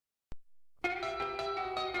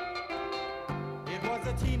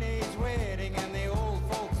a teenage wedding and the old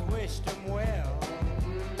folks wished him well.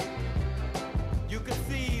 You could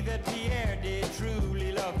see that Pierre did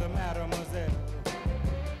truly love the mademoiselle.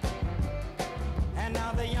 And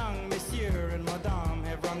now the young monsieur and madame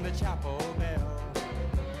have rung the chapel bell.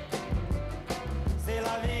 C'est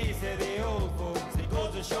la vie, say the old folks. It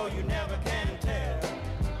goes to show you never can tell.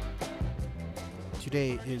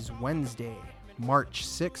 Today is Wednesday, March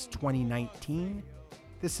 6, 2019.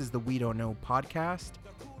 This is the We Don't Know podcast.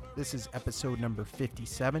 This is episode number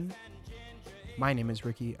 57. My name is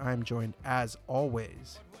Ricky. I'm joined, as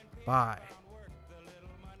always, by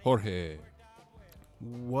Jorge.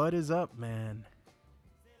 What is up, man?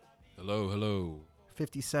 Hello.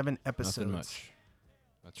 57 episodes. Nothing much.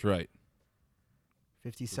 That's right.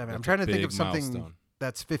 57. That's I'm trying a to think big of something milestone.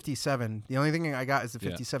 that's 57. The only thing I got is the Yeah.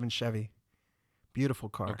 57 Chevy. Beautiful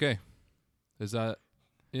car. Okay. Is that...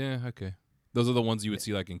 Yeah, okay. Those are the ones you would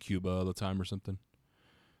see like in Cuba all the time or something?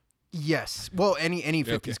 Yes. Well, any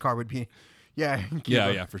 50s car would be. Yeah. in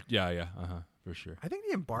Cuba. For sure. I think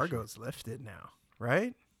the embargo's lifted now,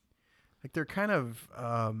 right? Like they're kind of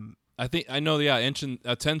I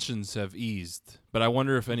know, tensions have eased, but I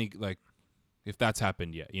wonder if if that's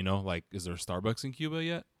happened yet, you know? Like, is there a Starbucks in Cuba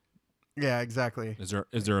yet? yeah, exactly. Is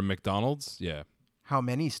there a McDonald's? Yeah. How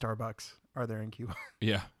many Starbucks are there in Cuba?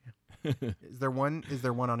 Yeah. Is there one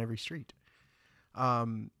on every street?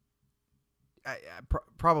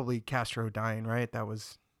 Probably Castro dying, right? That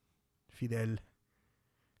was Fidel.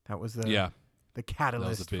 That was the That catalyst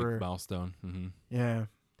was a big for milestone. Mm-hmm. Yeah,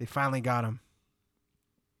 they finally got him.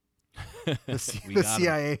 The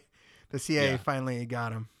CIA finally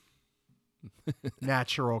got him.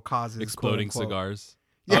 Natural causes. Exploding quote, unquote. cigars.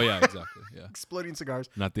 Yeah. Oh, yeah, exactly. Yeah. Exploding cigars.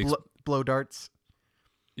 Not the... blow darts.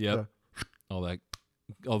 Yep. All that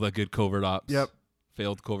good covert ops. Yep.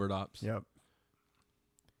 Failed covert ops. Yep.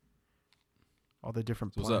 All the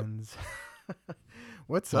different What's plans.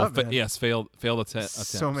 What's up, man? Yes, failed attempts.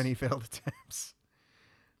 So many failed attempts.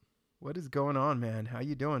 What is going on, man? How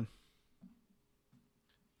you doing?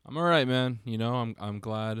 I'm all right, man. You know, I'm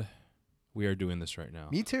glad we are doing this right now.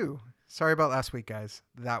 Me too. Sorry about last week, guys.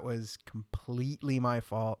 That was completely my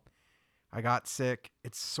fault. I got sick.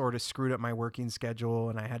 It sort of screwed up my working schedule,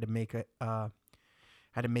 and I had to make it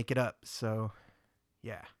up. So,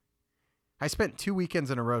 yeah, I spent 2 weekends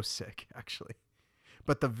in a row sick, actually,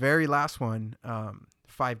 but the very last one,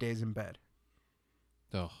 5 days in bed.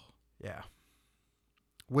 Oh, Yeah,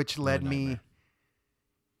 which led me nightmare.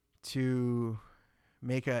 to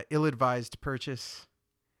make a ill-advised purchase,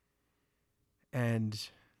 and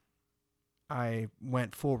I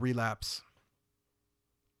went full relapse.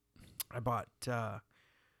 I bought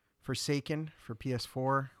Forsaken for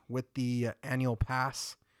PS4 with the annual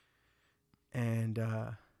pass, and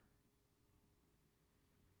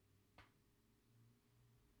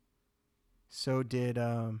so did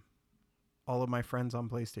all of my friends on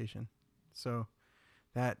PlayStation. So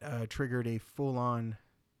that triggered a full-on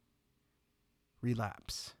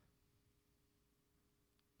relapse.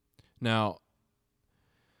 now,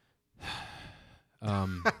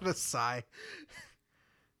 The sigh.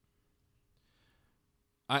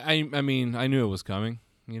 I mean, I knew it was coming.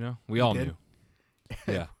 You know, we all did? knew.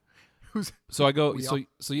 Yeah. Who's So I go. We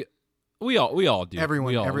We all do.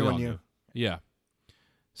 Everyone knew. Yeah.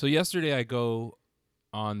 So yesterday I go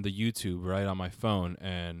on the YouTube right on my phone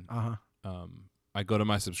and I go to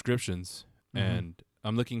my subscriptions and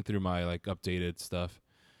I'm looking through my like updated stuff,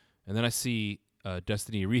 and then I see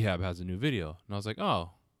Destiny Rehab has a new video, and I was like,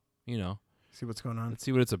 oh, you know, See what's going on. let's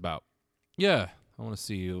see what it's about. Yeah, I want to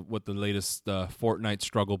see what the latest Fortnite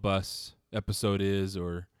Struggle Bus episode is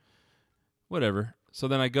or whatever. So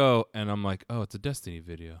then I go and I'm like, oh, it's a Destiny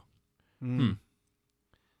video. And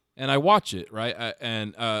I watch it, right?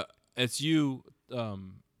 And it's you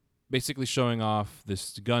basically showing off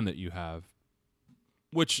this gun that you have,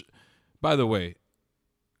 which, by the way,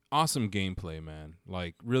 awesome gameplay, man.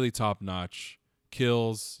 Like, really top-notch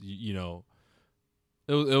kills, you know.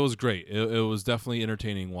 It was great. It was definitely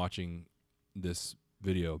entertaining watching this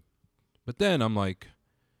video. But then I'm like,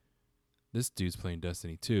 this dude's playing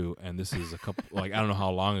Destiny 2, and this is a couple, like, I don't know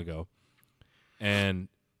how long ago. And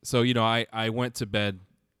so, you know, I went to bed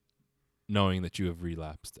knowing that you have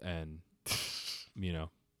relapsed, and, you know.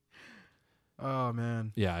 Oh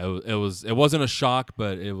man. Yeah, it wasn't a shock,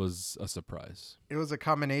 but it was a surprise. It was a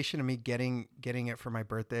combination of me getting it for my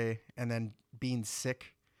birthday and then being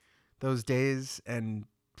sick those days, and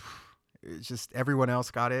it's just everyone else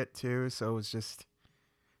got it too, so it was just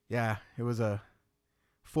it was a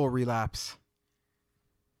full relapse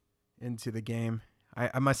into the game.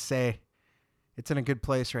 I must say it's in a good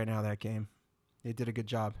place right now, that game. They did a good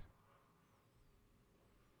job.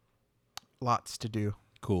 lots to do.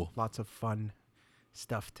 Cool. Lots of fun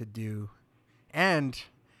stuff to do. And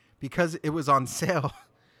because it was on sale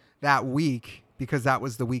that week, because that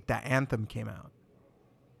was the week that Anthem came out.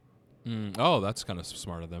 Oh, that's kind of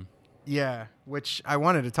smart of them. Yeah, which I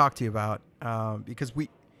wanted to talk to you about because we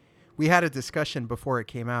had a discussion before it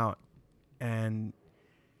came out, and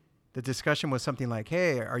the discussion was something like,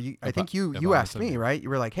 "Hey, are you?" I think you asked me, right? You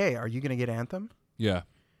were like, "Hey, are you gonna get Anthem?" Yeah.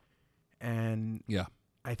 And Yeah.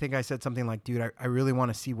 I think I said something like, "Dude, I really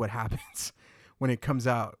want to see what happens when it comes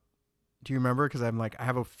out." Do you remember? Because I'm like, I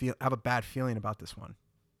have a bad feeling about this one.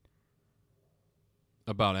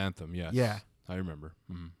 About Anthem, yes. Yeah. I remember.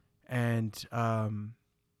 Mm-hmm. And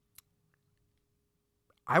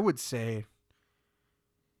I would say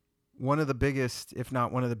one of the biggest, if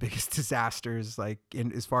not one of the biggest disasters, like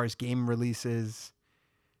in as far as game releases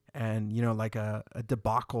and, you know, like a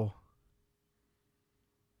debacle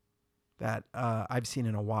that I've seen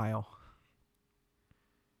in a while.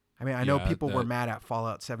 I mean, I know people were mad at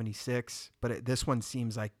Fallout 76, but this one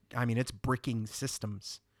seems like, I mean, it's bricking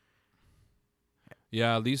systems.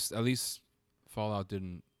 Yeah, at least Fallout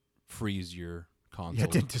didn't freeze your console. Yeah,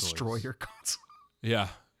 it didn't destroy your console. Yeah.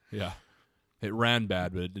 It ran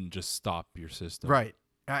bad, but it didn't just stop your system. Right.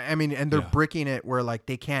 I mean, and they're bricking it where, like,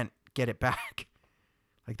 they can't get it back.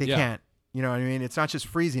 Like, they can't. You know what I mean? It's not just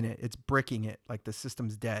freezing it. It's bricking it. Like, the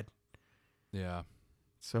system's dead. Yeah.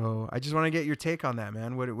 So I just want to get your take on that,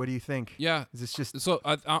 man. What do you think? Yeah. Is this just... So,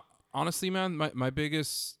 honestly, man, my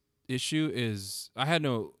biggest issue is I had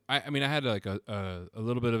like a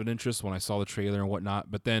little bit of an interest when I saw the trailer and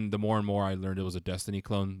whatnot, but then the more and more I learned it was a Destiny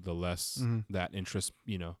clone, the less that interest,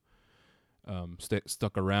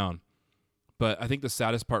 stuck around. But I think the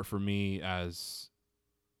saddest part for me as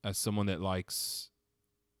someone that likes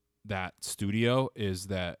that studio is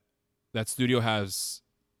that studio has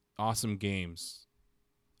awesome games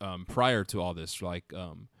prior to all this, like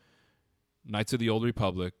Knights of the Old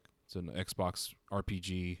Republic. It's an Xbox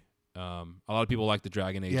RPG. A lot of people like the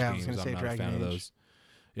Dragon Age games. I'm not a fan of those.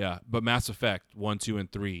 Yeah, but Mass Effect 1, 2, and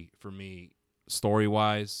 3 for me,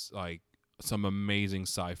 story-wise, like some amazing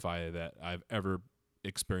sci-fi that I've ever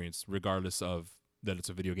experienced, regardless of that it's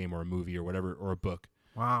a video game or a movie or whatever, or a book.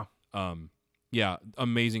 Wow. Yeah,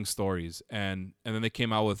 amazing stories, and then they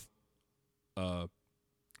came out with a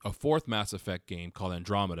fourth Mass Effect game called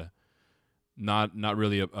Andromeda. Not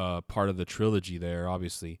really a part of the trilogy there,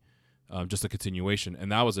 obviously. Just a continuation,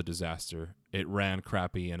 and that was a disaster. It ran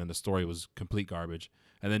crappy, and then the story was complete garbage.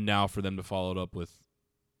 And then now for them to follow it up with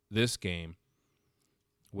this game,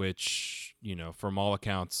 which, from all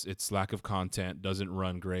accounts, its lack of content, doesn't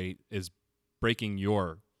run great, is breaking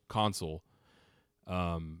your console.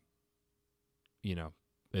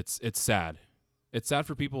 It's sad. It's sad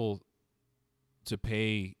for people to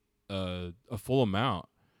pay a full amount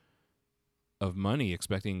of money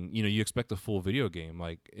expecting, you expect a full video game.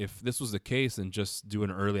 Like, if this was the case, then just do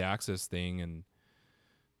an early access thing and,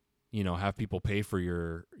 have people pay for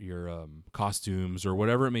your costumes or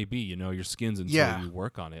whatever it may be, your skins until you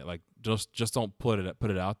work on it. Like, just don't put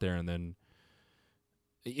it out there. And then,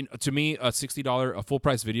 to me, a $60, a full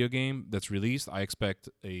price video game that's released, I expect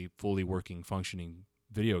a fully working, functioning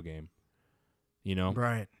video game,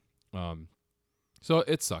 Right. So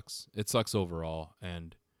it sucks. It sucks overall.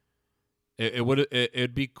 And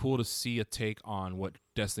it'd be cool to see a take on what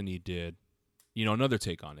Destiny did, another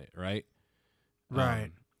take on it, right?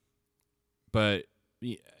 Right. But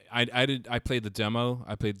I played the demo,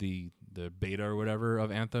 I played the beta or whatever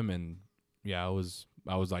of Anthem, and I was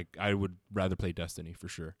like, I would rather play Destiny for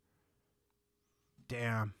sure.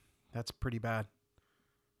 Damn, that's pretty bad.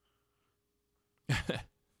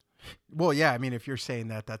 Well, yeah, I mean, if you're saying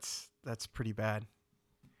that's pretty bad.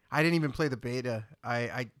 I didn't even play the beta.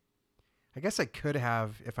 I guess I could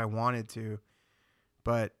have if I wanted to,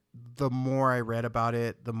 but the more I read about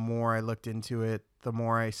it, the more I looked into it, the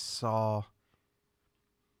more I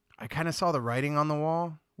kind of saw the writing on the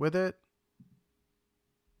wall with it,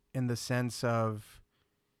 in the sense of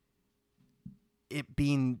it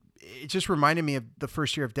just reminded me of the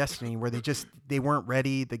first year of Destiny, where they weren't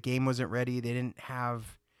ready. The game wasn't ready. They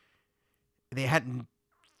hadn't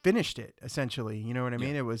finished it, essentially. You know what I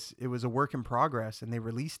mean? It was a work in progress, and they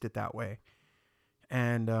released it that way.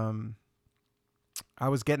 And I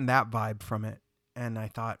was getting that vibe from it, and I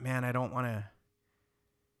thought, man, I don't want to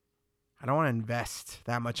invest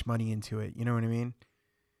that much money into it. You know what I mean?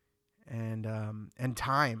 And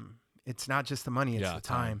time. It's not just the money; it's the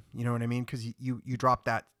time. You know what I mean? Because you drop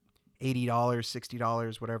that $80,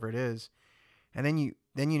 $60, whatever it is, and then you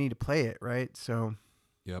need to play it, right? So.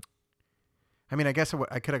 Yep. I mean, I guess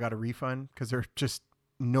I could have got a refund because there's just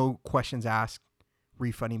no questions asked.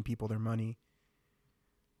 refunding people their money.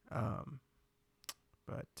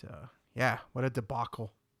 But yeah, what a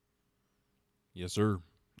debacle. Yes, sir.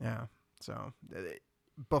 Yeah. So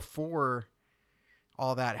before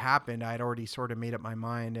all that happened, I'd already sort of made up my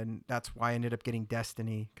mind, and that's why I ended up getting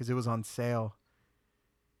Destiny, because it was on sale.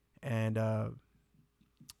 And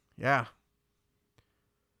yeah.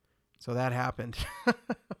 So that happened.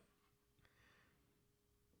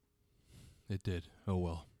 It did. Oh,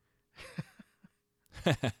 well.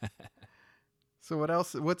 So what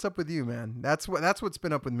else? What's up with you, man? That's what's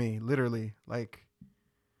been up with me, literally. Like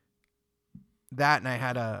that, and I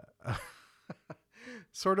had a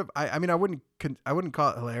sort of. I mean, I wouldn't call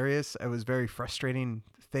it hilarious. It was a very frustrating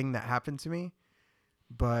thing that happened to me,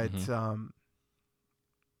 but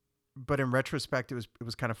but in retrospect, it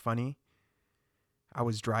was kind of funny. I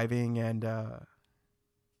was driving and I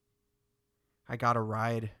got a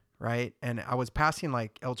ride, right? And I was passing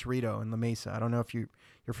like El Torito in La Mesa. I don't know if you're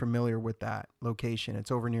familiar with that location.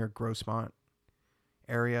 It's over near Grossmont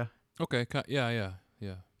area. Okay. Yeah.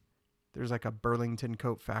 There's like a Burlington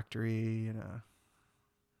coat factory and a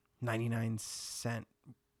 99-cent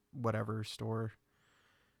whatever store.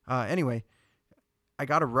 Anyway, I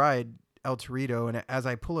got a ride El Torito, and as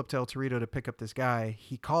I pull up to El Torito to pick up this guy,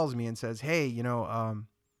 he calls me and says, "Hey, I'm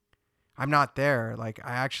not there. Like,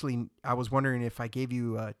 I was wondering if I gave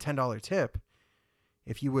you a $10 tip,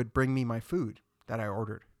 if you would bring me my food that I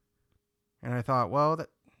ordered." And I thought, well,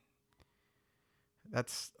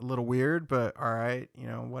 that's a little weird, but all right,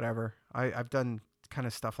 whatever. I've done kind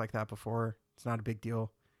of stuff like that before. It's not a big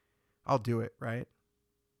deal. I'll do it, right?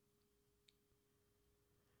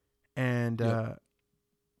 And Yep.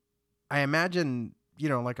 I imagine,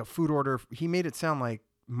 like a food order. He made it sound like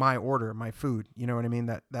my order, my food. You know what I mean?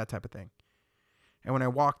 That type of thing. And when I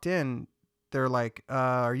walked in, they're like,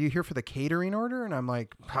 "Are you here for the catering order?" And I'm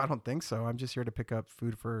like, "I don't think so. I'm just here to pick up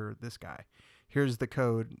food for this guy. Here's the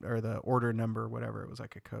code or the order number, whatever." It was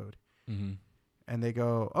like a code. Mm-hmm. And they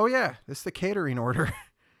go, "Oh yeah, this is the catering order."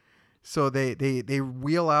 So they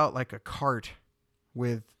wheel out like a cart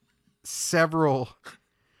with several,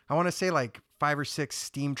 I want to say like 5 or 6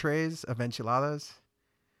 steam trays of enchiladas.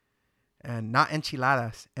 And not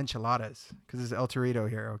enchiladas, because it's El Torito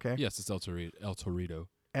here, okay? Yes, it's El Torito.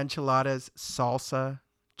 Enchiladas, salsa,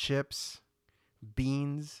 chips,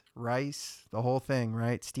 beans, rice, the whole thing,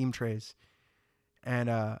 right? Steam trays. And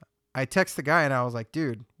I text the guy and I was like,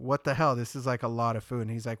 "Dude, what the hell? This is like a lot of food."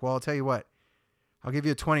 And he's like, "Well, I'll tell you what. I'll give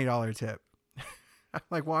you a $20 tip." I'm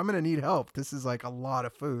like, "Well, I'm going to need help. This is like a lot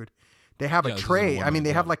of food." They have a This is tray. I one mean,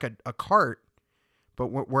 they have job. like a cart. But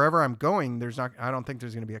wherever I'm going, I don't think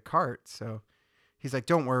there's going to be a cart. So he's like,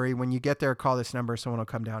 "Don't worry. When you get there, call this number. Someone will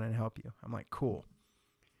come down and help you." I'm like, "Cool."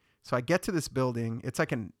 So I get to this building. It's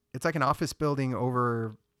like an office building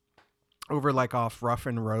over like off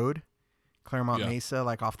Ruffin Road, Claremont Yeah. Mesa,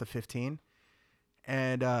 like off the 15.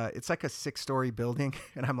 And it's like a 6-story building.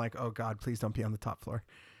 And I'm like, "Oh God, please don't be on the top floor."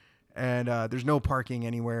 And there's no parking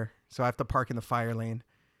anywhere. So I have to park in the fire lane.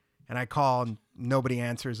 And I call and nobody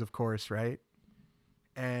answers, of course, right?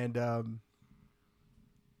 And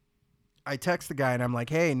I text the guy and I'm like,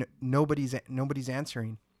 "Hey, nobody's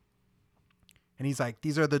answering." And he's like,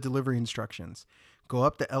 "These are the delivery instructions. Go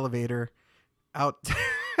up the elevator, out."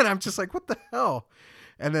 And I'm just like, "What the hell?"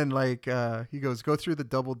 And then like he goes, "Go through the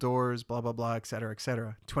double doors, blah blah blah, et cetera,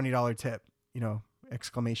 $20 tip,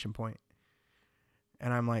 exclamation point."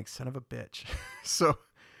 And I'm like, "Son of a bitch." So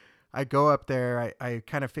I go up there. I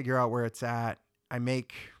kind of figure out where it's at. I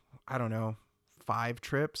make, I don't know, 5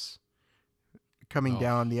 trips coming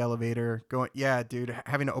down the elevator, going, yeah, dude,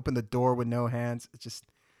 having to open the door with no hands. It's just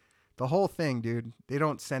the whole thing, dude. They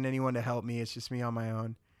don't send anyone to help me. It's just me on my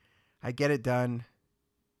own. I get it done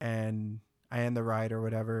and I end the ride or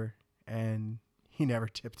whatever. And he never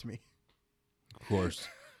tipped me. Of course.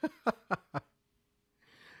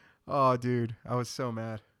 Oh, dude, I was so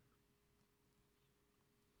mad.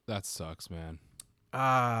 That sucks, man.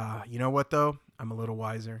 You know what though? I'm a little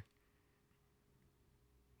wiser.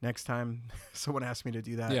 Next time someone asks me to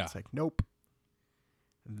do that, Yeah. It's like, nope,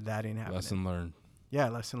 that ain't happening. Lesson learned. Yeah,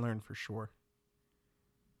 lesson learned for sure.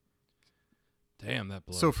 Damn, that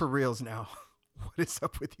blows. So for reals now, what is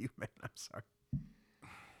up with you, man? I'm sorry.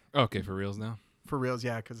 Okay, for reals now? For reals,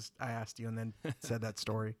 yeah, because I asked you and then said that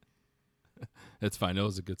story. It's fine. It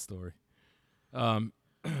was a good story.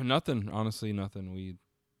 Nothing. Honestly, nothing. We,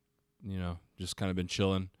 just kind of been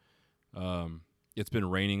chilling. It's been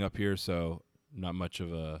raining up here, so not much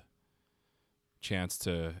of a chance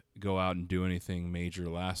to go out and do anything major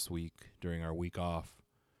last week during our week off.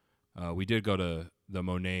 We did go to the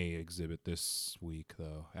Monet exhibit this week,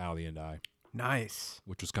 though, Allie and I, Nice.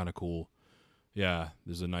 which was kind of cool. Yeah,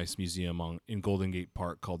 there's a nice museum in Golden Gate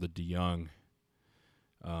Park called the De Young.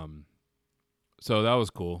 So that was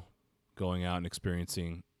cool, going out and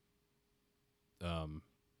experiencing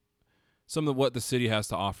some of what the city has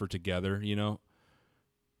to offer together, you know.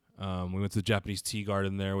 We went to the Japanese tea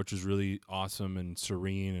garden there, which was really awesome and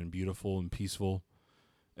serene and beautiful and peaceful.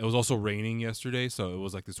 It was also raining yesterday, so it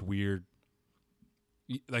was like this weird,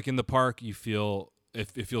 like in the park, you feel it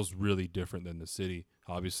feels really different than the city.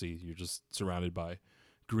 Obviously, you're just surrounded by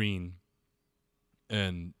green,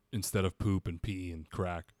 and instead of poop and pee and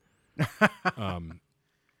crack.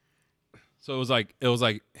 So it was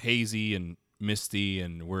like hazy and misty,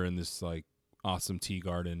 and we're in this like awesome tea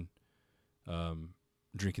garden,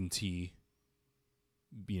 drinking tea,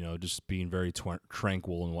 you know, just being very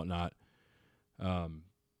tranquil and whatnot.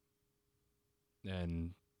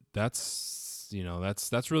 And that's, you know,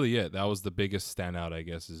 that's really it. That was the biggest standout, I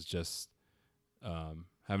guess, is just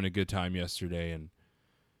having a good time yesterday and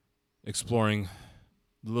exploring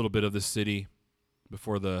a little bit of the city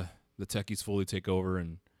before the techies fully take over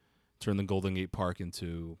and turn the Golden Gate Park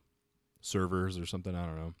into servers or something. I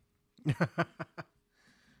don't know.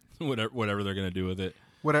 whatever they're gonna do with it.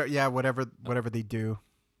 Whatever they do.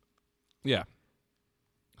 Yeah.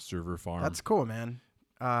 Server farm. That's cool, man.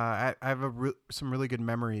 I have some really good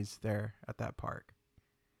memories there at that park.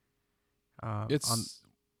 It's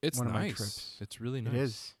one of my nice. trips. It's really nice. It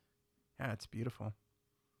is. Yeah, it's beautiful.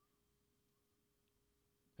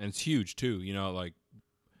 And it's huge too. You know, like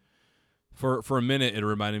for a minute it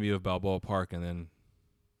reminded me of Balboa Park, and then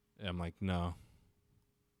I'm like, no,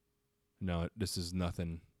 this is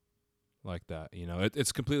nothing like that. You know,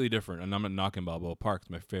 it's completely different. And I'm not knocking Balboa Park.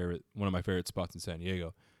 It's one of my favorite spots in San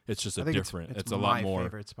Diego. It's just different. It's a lot more. My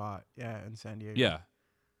favorite spot. Yeah, in San Diego.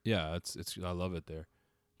 Yeah. It's I love it there.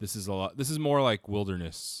 This is more like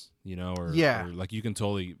wilderness, you know, or like you can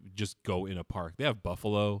totally just go in a park. They have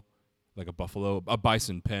buffalo, a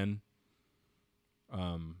bison pen.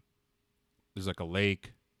 There's like a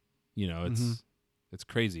lake, you know, it's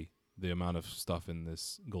crazy the amount of stuff in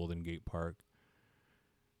this Golden Gate Park.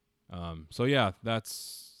 So yeah,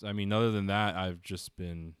 other than that, I've just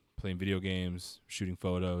been playing video games, shooting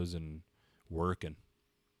photos, and working.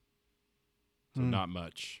 So not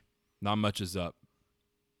much is up.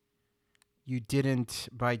 You didn't,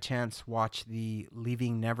 by chance, watch the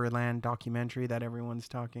Leaving Neverland documentary that everyone's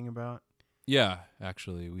talking about? Yeah,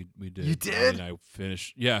 actually, we did. You did? I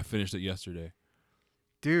finished it yesterday.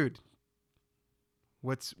 Dude,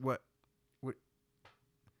 what's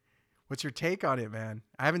your take on it, man?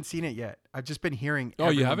 I haven't seen it yet. I've just been hearing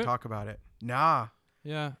everyone talk about it. Nah.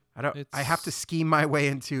 Yeah. I don't. I have to scheme my way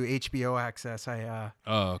into HBO access.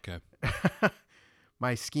 Oh, okay.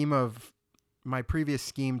 My previous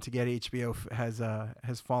scheme to get HBO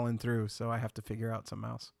has fallen through, so I have to figure out something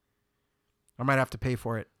else. I might have to pay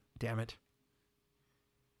for it. Damn it.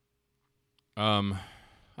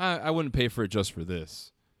 I wouldn't pay for it just for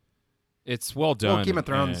this. It's well done. Well, Game of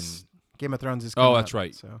Thrones is coming oh, that's up,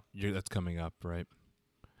 right. So That's coming up, right?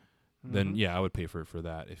 Then yeah, I would pay for it for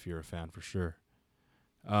that if you're a fan, for sure.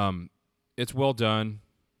 It's well done.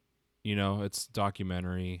 You know, it's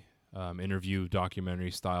documentary, interview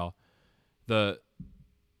documentary style. The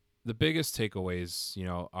biggest takeaways, you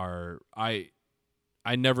know, are I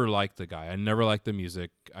never liked the guy. I never liked the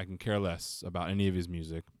music. I can care less about any of his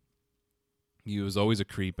music. He was always a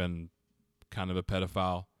creep and kind of a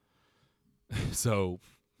pedophile. So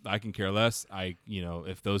I can care less.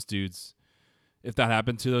 If that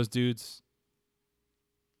happened to those dudes,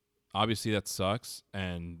 obviously that sucks,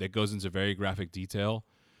 and that goes into very graphic detail.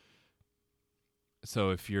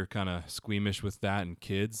 So if you're kind of squeamish with that and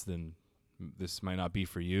kids, then this might not be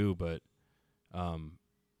for you. But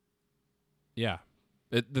yeah,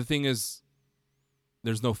 the thing is,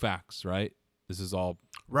 there's no facts, right? This is all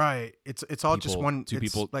right. It's all just two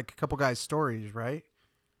people, like a couple guys' stories, right?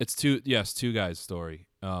 It's two guys' story.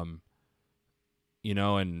 You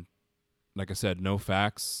know, and like I said, no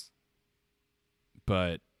facts.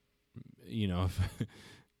 But you know,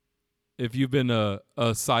 if you've been a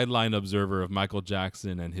sideline observer of Michael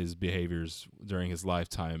Jackson and his behaviors during his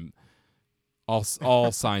lifetime,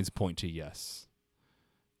 all signs point to yes.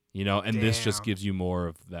 You know, and this just gives you more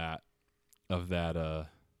of that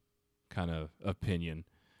kind of opinion.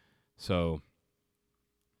 So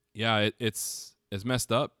yeah, it's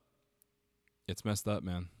messed up. It's messed up,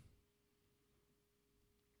 man.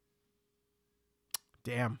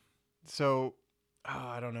 Damn. So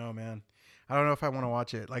I don't know, man. I don't know if I want to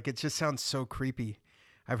watch it. Like, it just sounds so creepy.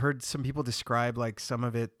 I've heard some people describe like some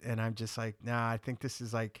of it, and I'm just like, nah, I think this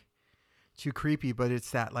is like too creepy. But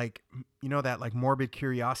it's that, like, you know, that like morbid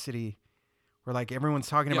curiosity where like everyone's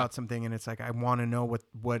talking Yeah. about something and it's like I want to know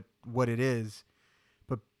what it is,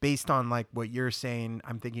 but based on like what you're saying,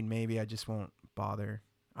 I'm thinking maybe I just won't bother.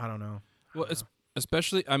 I don't know. Well,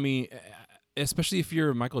 especially, I mean, especially if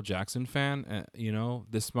you're a Michael Jackson fan,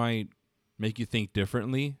 this might make you think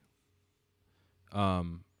differently.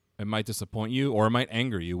 It might disappoint you, or it might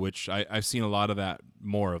anger you, which I've seen a lot of that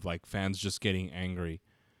more of like fans just getting angry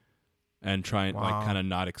and trying like Wow. kind of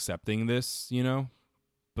not accepting this,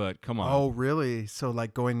 But come on, Oh, really? So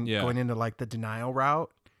like going into like the denial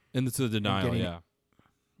route? into the denial, getting- yeah,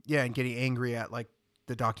 Yeah, and getting angry at like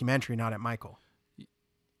the documentary, not at Michael.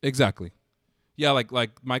 exactly, yeah. Like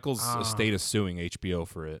Michael's Ah. estate is suing HBO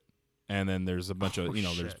for it, and then there's a bunch of Oh,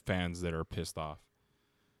 there's shit. fans that are pissed off.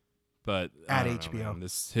 But At I don't know, HBO.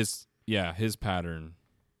 man. His pattern.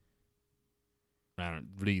 I don't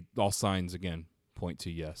really. All signs again point to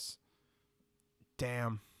yes.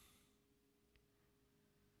 Damn.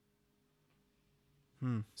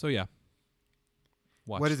 So yeah.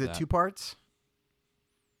 Watch What is it? that. 2 parts?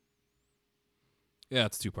 Yeah,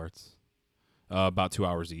 it's 2 parts. About 2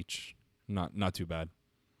 hours each. Not too bad.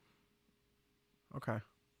 Okay.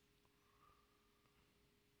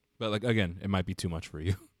 But like again, it might be too much for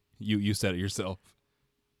you. You said it yourself.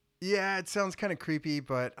 Yeah, it sounds kind of creepy,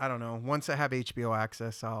 but I don't know. Once I have HBO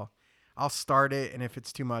access, I'll start it, and if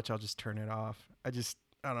it's too much, I'll just turn it off. I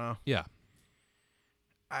don't know. Yeah.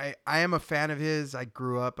 I am a fan of his. I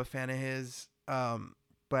grew up a fan of his.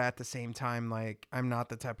 But at the same time, like I'm not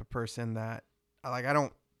the type of person that I'm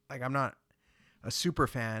not a super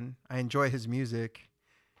fan. I enjoy his music.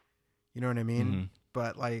 You know what I mean? Mhm.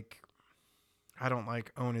 But like I don't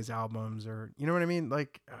like own his albums or you know what I mean?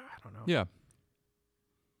 Like I don't know. Yeah.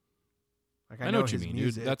 Like I know what you his mean, dude.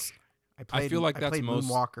 music. That's I feel like that's played most-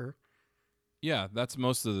 Moonwalker. Yeah, that's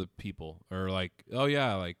most of the people are like, oh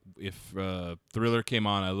yeah, like if Thriller came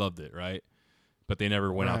on, I loved it, right? But they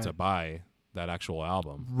never went out Right. to buy that actual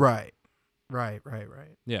album. Right.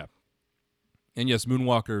 Yeah. And yes,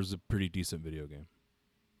 Moonwalker is a pretty decent video game.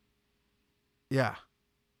 Yeah.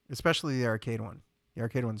 Especially the arcade one. The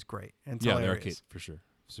arcade one's great. And it's Yeah, the hilarious. arcade for sure.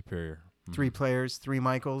 Superior. Mhm. 3 players, 3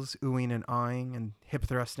 Michaels, oohing and ahhing and hip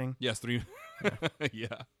thrusting. Yes, 3.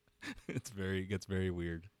 Yeah. It gets very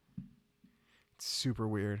weird. It's super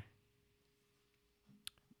weird.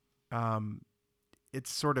 It's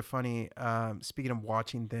sort of funny. Speaking of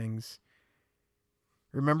watching things,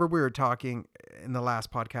 remember we were talking in the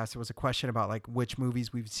last podcast, there was a question about like which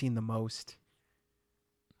movies we've seen the most.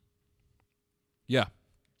 Yeah.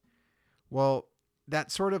 Well,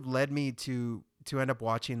 that sort of led me to end up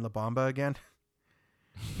watching La Bamba again,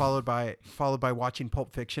 followed by watching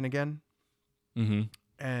Pulp Fiction again. Mm-hmm.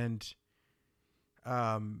 And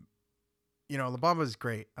La Bamba is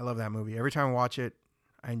great. I love that movie. Every time I watch it,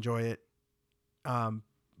 I enjoy it.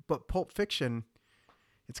 But Pulp Fiction,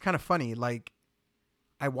 it's kind of funny. Like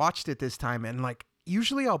I watched it this time and like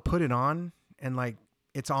usually I'll put it on and like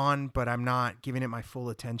it's on, but I'm not giving it my full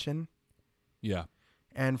attention. Yeah.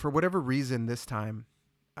 And for whatever reason this time,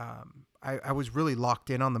 I was really locked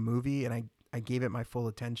in on the movie and I gave it my full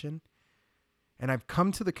attention. And I've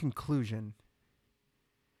come to the conclusion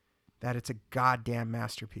that it's a goddamn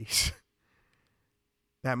masterpiece.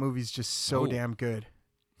 That movie's just so Oh. damn good.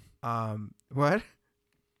 What?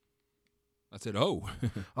 I said, oh.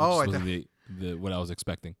 Oh, I Which wasn't the what I was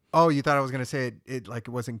expecting. Oh, you thought I was going to say it like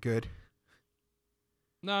it wasn't good?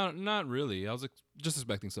 No, not really. I was just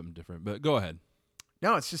expecting something different, but go ahead.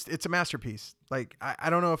 No, it's a masterpiece. Like, I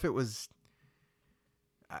don't know if it was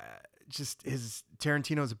just his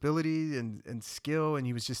Tarantino's ability and skill, and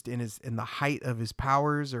he was just in the height of his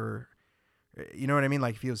powers, or you know what I mean?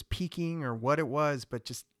 Like if he was peaking or what it was, but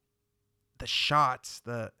just the shots,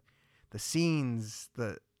 the scenes,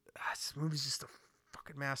 this movie's just a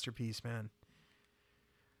fucking masterpiece, man.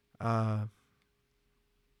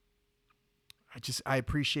 I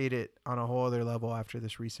appreciate it on a whole other level after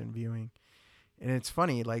this recent viewing. And it's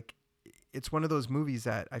funny, like it's one of those movies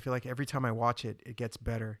that I feel like every time I watch it, it gets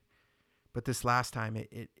better. But this last time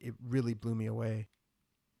it really blew me away.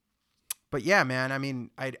 But yeah, man, I mean,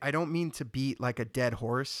 I don't mean to beat like a dead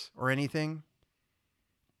horse or anything,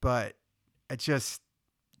 but it just,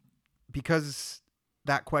 because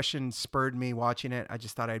that question spurred me watching it, I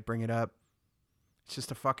just thought I'd bring it up. It's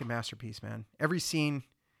just a fucking masterpiece, man. Every scene,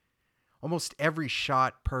 almost every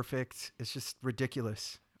shot, perfect. It's just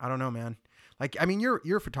ridiculous. I don't know, man. Like, I mean, you're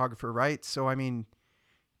a photographer, right? So, I mean,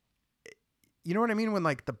 you know what I mean? When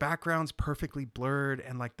like the background's perfectly blurred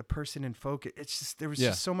and like the person in focus, it's just, there was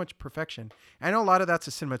just so much perfection. I know a lot of that's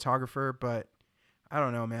a cinematographer, but I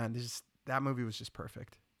don't know, man. That movie was just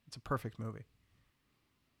perfect. It's a perfect movie.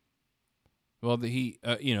 Well,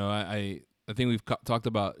 I I think we've talked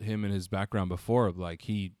about him and his background before. Of like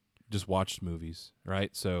he just watched movies,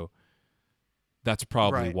 right? So that's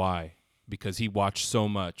probably Right. why, because he watched so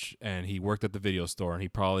much and he worked at the video store and he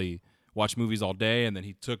probably watched movies all day and then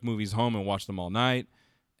he took movies home and watched them all night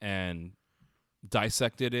and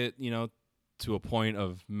dissected it, to a point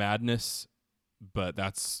of madness. But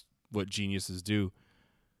that's what geniuses do.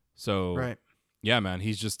 So Right. yeah, man,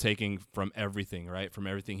 he's just taking from everything, right? From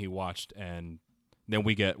everything he watched, and then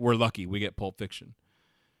we're lucky, we get Pulp Fiction.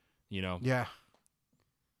 Yeah.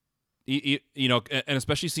 And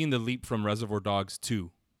especially seeing the leap from Reservoir Dogs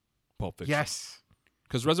to Pulp Fiction. Yes.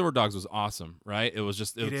 Because Reservoir Dogs was awesome, right? It was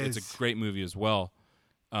just it's a great movie as well.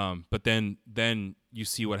 But then you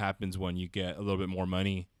see what happens when you get a little bit more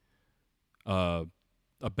money, a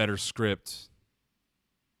better script,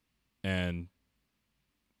 and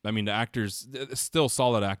I mean the actors still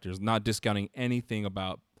solid actors. Not discounting anything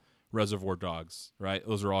about Reservoir Dogs, right?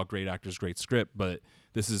 Those are all great actors, great script. But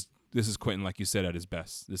this is Quentin, like you said, at his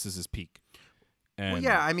best. This is his peak. And Well,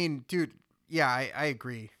 yeah. I mean, dude. Yeah, I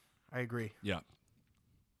agree. yeah,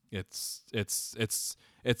 it's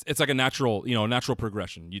like a natural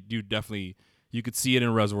progression. You definitely you could see it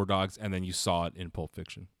in Reservoir Dogs, and then you saw it in Pulp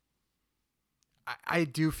Fiction. I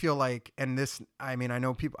do feel like, and this, I mean, I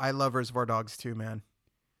know people. I love Reservoir Dogs too, man.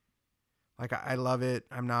 Like I love it.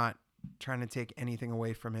 I'm not trying to take anything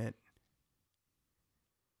away from it,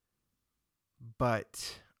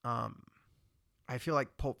 but I feel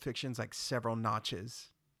like Pulp Fiction's like several notches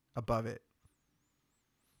above it.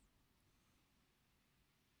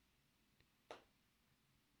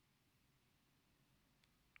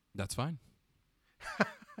 That's fine.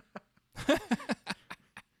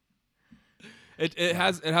 It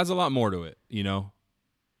has a lot more to it, It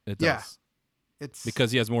does. Yeah. It's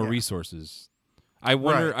Because he has more yeah. resources. I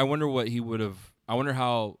wonder Right. what he would have. I wonder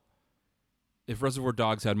how, if Reservoir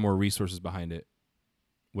Dogs had more resources behind it,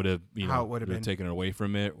 would have How it would have would been. taken it away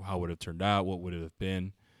from it. How would it have turned out? What would it have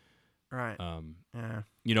been? Right.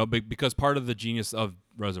 Yeah. Because part of the genius of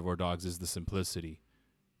Reservoir Dogs is the simplicity,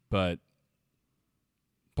 but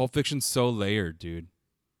Pulp Fiction's so layered, dude.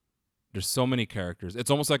 There's so many characters.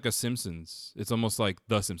 It's almost like a Simpsons. It's almost like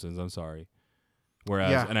The Simpsons. I'm sorry.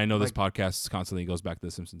 Whereas, Yeah, and I know this like- podcast constantly goes back to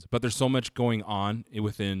The Simpsons, but there's so much going on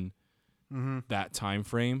within Mm-hmm. that time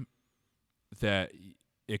frame that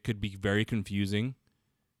it could be very confusing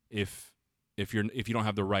if you don't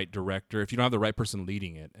have the right director, if you don't have the right person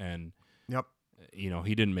leading it, and Yep.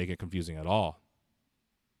 he didn't make it confusing at all.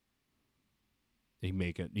 He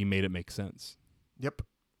made it make sense. Yep.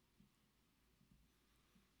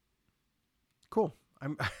 Cool.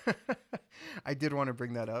 I did want to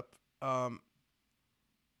bring that up.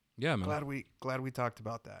 Yeah, man. Glad we talked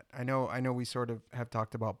about that. I know we sort of have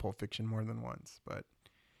talked about Pulp Fiction more than once, but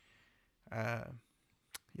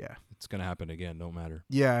yeah. It's gonna happen again. No matter.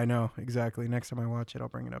 Yeah, I know. Exactly. Next time I watch it, I'll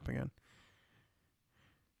bring it up again.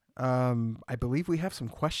 I believe we have some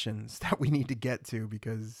questions that we need to get to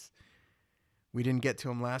because we didn't get to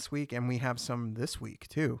them last week, and we have some this week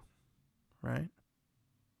too, right?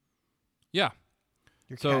 Yeah.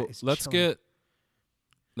 Your So cat is let's chilling.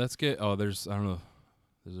 get. Oh, there's I don't know.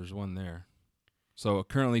 There's one there. So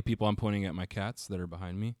currently, people, I'm pointing at my cats that are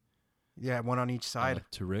behind me. Yeah, one on each side.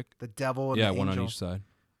 To Rick. The devil and Yeah, the one angel on each side.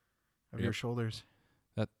 of Yep. your shoulders.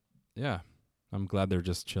 Yeah, I'm glad they're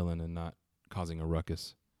just chilling and not causing a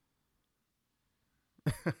ruckus.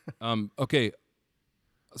 Okay.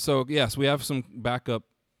 So yes, we have some backup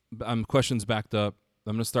questions backed up.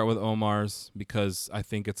 I'm gonna start with Omar's because I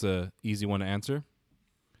think it's a easy one to answer.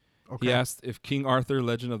 Okay. He asked if King Arthur: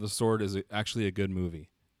 Legend of the Sword is actually a good movie.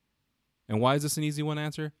 And why is this an easy one to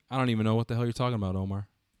answer? I don't even know what the hell you're talking about, Omar.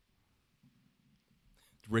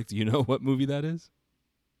 Rick, do you know what movie that is?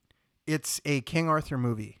 It's a King Arthur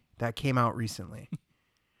movie that came out recently.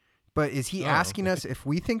 But is he Oh, asking okay. us if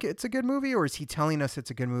we think it's a good movie, or is he telling us it's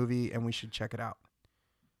a good movie and we should check it out?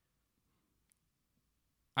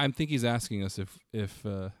 I think he's asking us if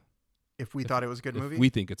If we thought it was a good movie? we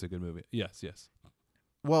think it's a good movie. Yes.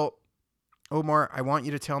 Well, Omar, I want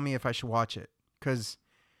you to tell me if I should watch it. Because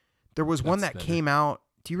there was one That's that better. came out.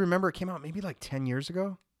 Do you remember it came out maybe like 10 years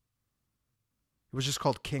ago? It was just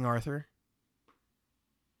called King Arthur.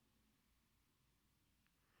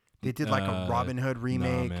 They did like a Robin Hood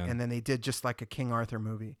remake, man. and then they did just like a King Arthur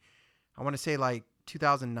movie. I want to say like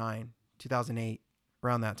 2009, 2008,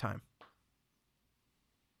 around that time.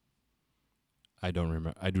 I don't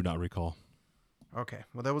remember. I do not recall. Okay.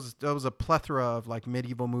 Well, there was a plethora of like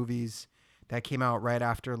medieval movies that came out right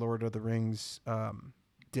after Lord of the Rings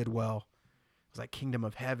did well. It was like Kingdom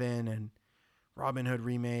of Heaven and Robin Hood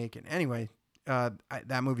remake. And anyway,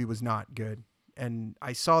 that movie was not good. and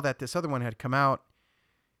I saw that this other one had come out,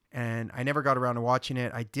 and I never got around to watching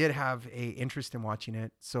it. I did have a interest in watching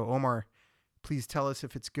it. So Omar, please tell us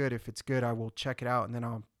if it's good. If it's good, I will check it out, and then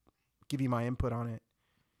I'll give you my input on it.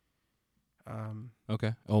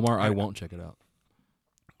 Okay. Omar, I won't check it out.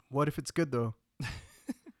 What if it's good though?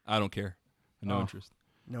 I don't care. No Oh. interest.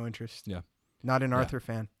 No interest. Yeah. Not an Yeah. Arthur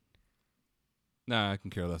fan. Nah, I can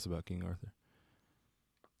care less about King Arthur.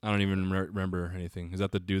 I don't even remember anything. Is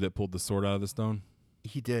that the dude that pulled the sword out of the stone?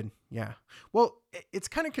 He did. Yeah. Well, it's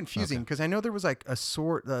kind of confusing Okay. because I know there was like a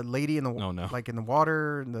sword, the lady in the Oh, no. like in the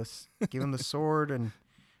water, and give him the sword, and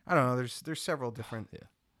I don't know. There's several different. Yeah.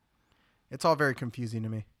 It's all very confusing to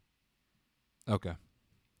me. Okay.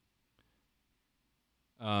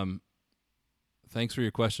 Thanks for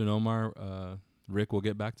your question, Omar. Rick will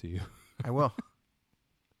get back to you. I will.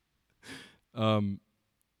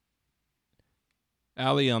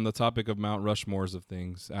 Allie, on the topic of Mount Rushmores of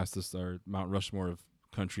things, asked us our Mount Rushmore of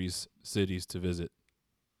countries, cities to visit.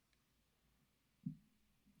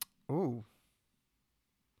 Ooh.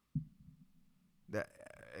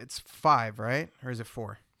 It's 5, right? Or is it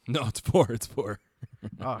 4? No, it's 4. It's 4.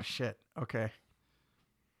 Oh shit. Okay.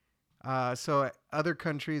 So other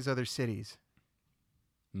countries, other cities.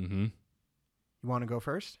 Mm-hmm. You want to go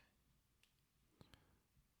first?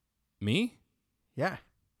 Me? Yeah.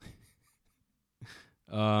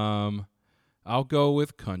 I'll go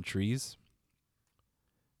with countries.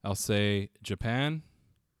 I'll say Japan.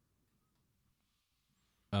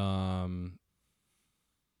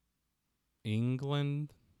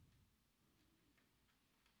 England.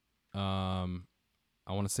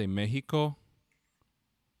 I want to say Mexico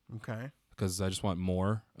Okay. because I just want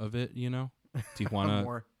more of it, you know. Tijuana.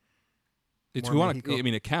 More. Tijuana, Mexico. I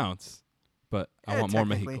mean, it counts, but I Yeah, want more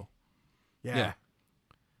technically. Mexico. Yeah.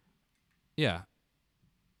 Yeah.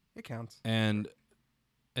 It counts. And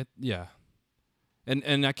yeah.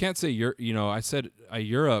 And I can't say I said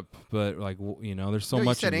Europe, but like there's so No, you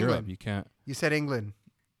much said in Europe England. you can't. You said England.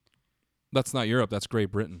 That's not Europe. That's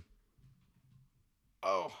Great Britain.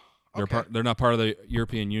 Oh. They're not part of the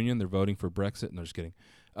European Union. They're voting for Brexit. And they're just kidding.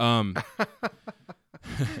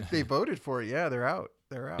 They voted for it. Yeah, they're out.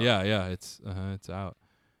 They're out. Yeah, it's out.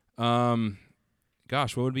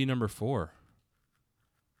 Gosh, what would be number 4?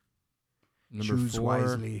 Number Choose 4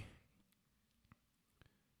 wisely.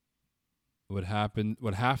 would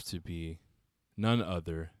have to be none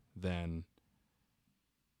other than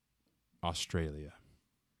Australia.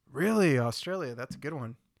 Really, Australia. That's a good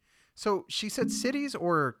one. So she said cities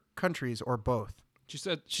or countries or both. She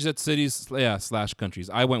said cities, / countries.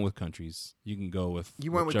 I went with countries. You can go with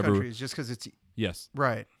You went whichever. with countries just because it's Yes.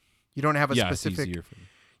 right. You don't have a It's specific. easier for me.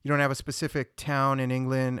 You don't have a specific town in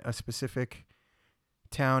England, a specific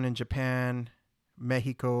town in Japan,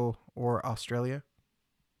 Mexico, or Australia.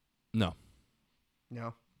 No.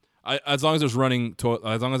 No. As long as there's running toilet,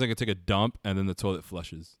 as long as I can take a dump and then the toilet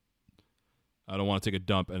flushes. I don't want to take a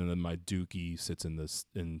dump and then my dookie sits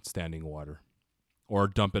in standing water, or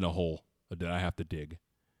dump in a hole that I have to dig.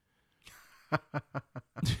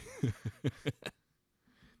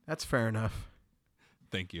 That's fair enough.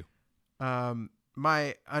 Thank you.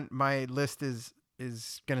 My list is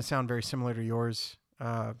gonna sound very similar to yours.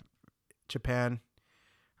 Japan,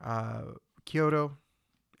 Kyoto,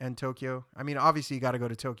 and Tokyo. I mean, obviously you got to go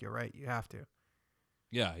to Tokyo, right? You have to.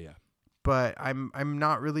 Yeah. But I'm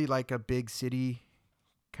not really like a big city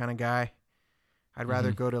kind of guy. I'd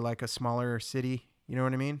rather Mhm. go to like a smaller city. You know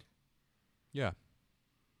what I mean? Yeah.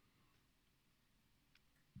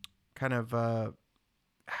 Kind of.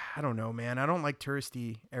 I don't know, man. I don't like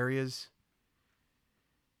touristy areas.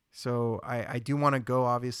 So I do want to go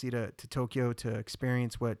obviously to Tokyo to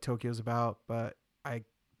experience what Tokyo's about, but I'd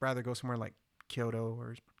rather go somewhere like Kyoto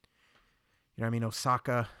or,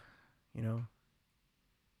 Osaka,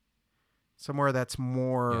 somewhere that's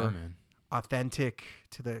more Yeah, man. authentic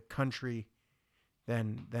to the country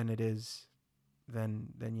than it is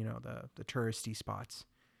than the touristy spots.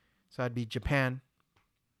 So I'd be Japan,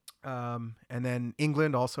 and then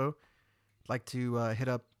England also. Like to hit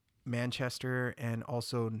up Manchester and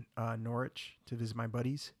also Norwich to visit my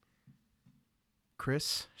buddies.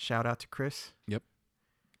 Chris, shout out to Chris. Yep.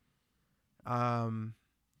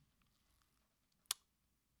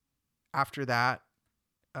 After that,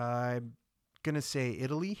 I'm gonna say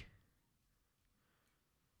Italy.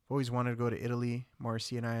 Always wanted to go to Italy.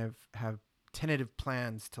 Marcy and I have tentative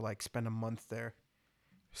plans to like spend a month there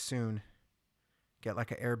soon. Get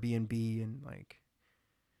like an Airbnb and like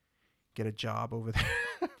get a job over there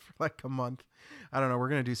for like a month. I don't know. We're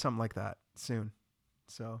gonna do something like that soon.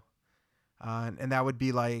 So, and that would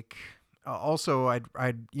be like. Also, I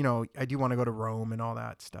do want to go to Rome and all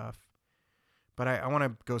that stuff. But I want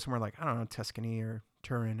to go somewhere like, I don't know, Tuscany or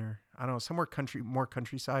Turin or I don't know, somewhere more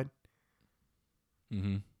countryside.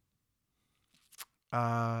 Mm-hmm.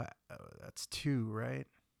 That's 2, right?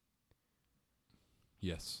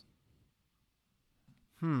 Yes.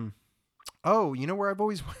 Oh, you know where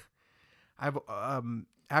I've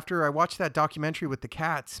after I watched that documentary with the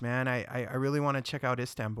cats, man, I really want to check out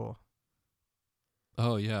Istanbul.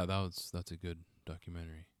 Oh yeah, that's a good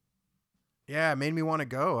documentary. Yeah, it made me want to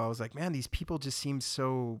go. I was like, man, these people just seem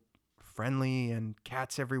so friendly and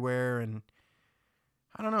cats everywhere. And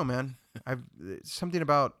I don't know, man. Something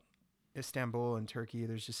about Istanbul and Turkey.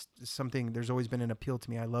 There's just something, there's always been an appeal to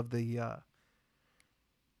me. I love the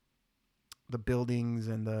buildings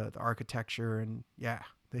and the architecture and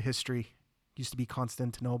the history. Used to be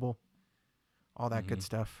Constantinople, all that good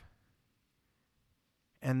stuff.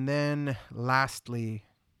 And then lastly,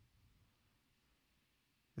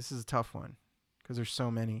 this is a tough one because there's so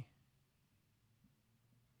many.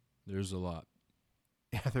 There's a lot.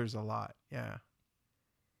 Yeah, there's a lot. Yeah.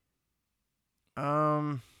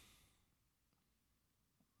 Oh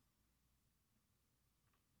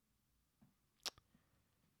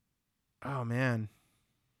man.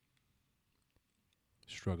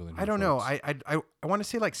 Struggling. I don't know. I want to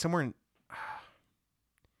say like somewhere in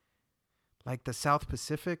like the South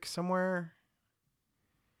Pacific somewhere.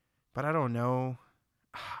 But I don't know.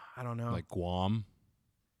 I don't know. Like Guam.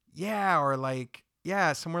 Yeah, or like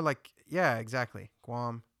somewhere like exactly.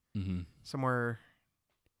 Guam. Mm-hmm. Somewhere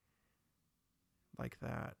like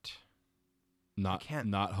that. Not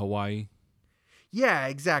Hawaii. Yeah,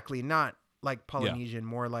 exactly. Not like Polynesian,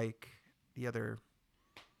 more like the other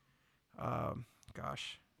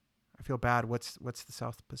gosh. I feel bad. What's the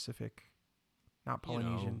South Pacific? Not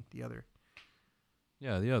Polynesian, the other.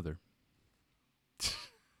 Yeah, the other.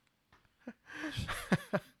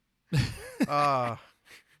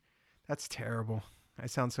 That's terrible. I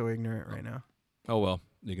sound so ignorant right now. Oh well,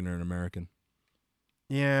 ignorant American.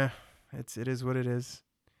 Yeah, it is what it is.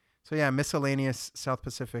 So yeah, miscellaneous South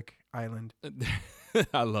Pacific island.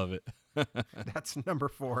 I love it. That's number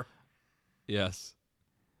 4. Yes.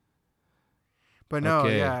 But no,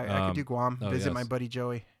 Okay, I could do Guam. Visit my yes. buddy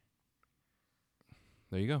Joey.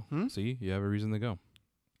 There you go. See, you have a reason to go.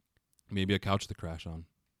 Maybe a couch to crash on.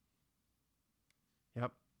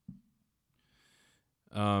 Yep.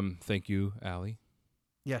 Thank you, Allie.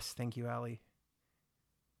 Yes, thank you, Allie.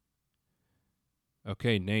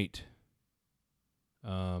 Okay, Nate.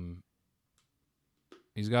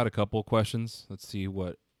 He's got a couple questions. Let's see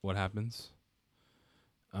what happens.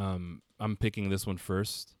 I'm picking this one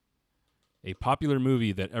first. A popular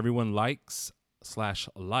movie that everyone likes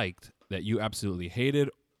 / liked that you absolutely hated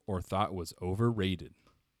or thought was overrated.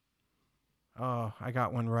 Oh, I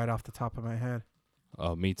got one right off the top of my head.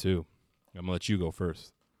 Oh, me too. I'm gonna let you go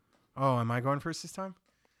first. Oh, am I going first this time?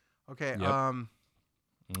 Okay. Yep.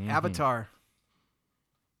 Avatar.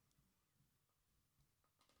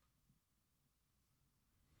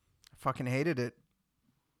 I fucking hated it.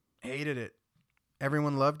 Hated it.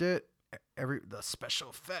 Everyone loved it. The special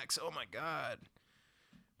effects. Oh my god.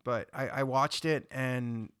 But I watched it,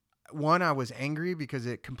 and one, I was angry because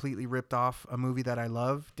it completely ripped off a movie that I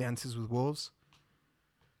love, Dances with Wolves.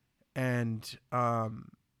 And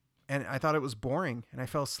I thought it was boring, and I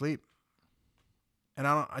fell asleep. And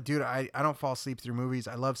I don't fall asleep through movies.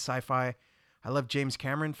 I love sci-fi. I love James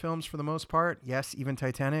Cameron films for the most part. Yes, even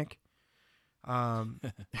Titanic.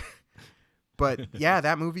 But yeah,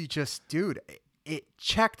 that movie just, dude, it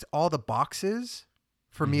checked all the boxes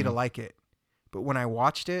for me to like it. But when I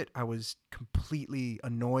watched it, I was completely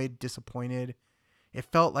annoyed, disappointed. It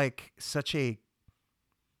felt like such a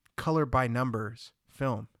color by numbers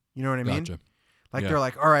film. You know what I mean? Gotcha. Like they're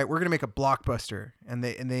like, all right, we're gonna make a blockbuster, and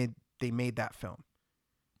they made that film.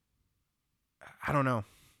 I don't know.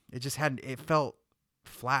 It felt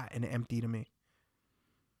flat and empty to me,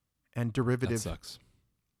 and derivative. That sucks.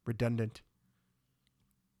 Redundant.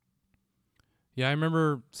 Yeah, I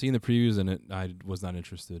remember seeing the previews and I was not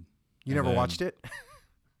interested. You never watched it?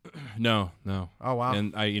 No. Oh wow.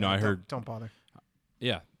 And I heard. Don't bother.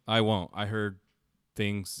 Yeah, I won't. I heard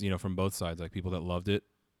things, from both sides, like people that loved it.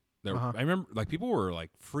 I remember, like, people were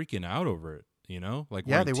like freaking out over it. Like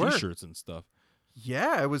Yeah, wearing they were. T-shirts and stuff.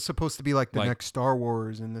 Yeah, it was supposed to be like the next Star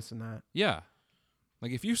Wars and this and that. Yeah,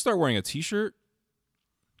 like if you start wearing a T-shirt,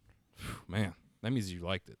 man, that means you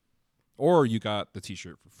liked it, or you got the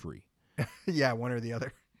T-shirt for free. Yeah, one or the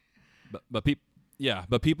other. But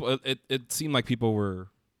people, it seemed like people were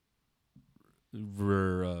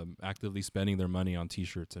actively spending their money on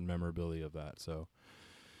T-shirts and memorabilia of that. So,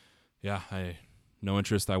 yeah, no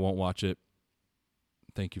interest. I won't watch it.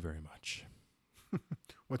 Thank you very much.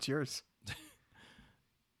 What's yours?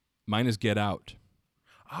 Mine is Get Out.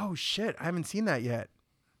 Oh shit, I haven't seen that yet.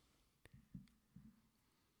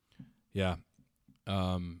 Yeah.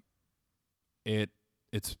 It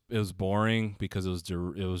was boring because it was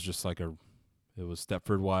just like it was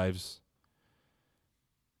Stepford Wives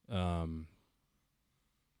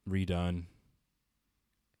redone,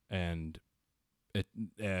 and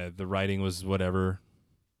the writing was whatever.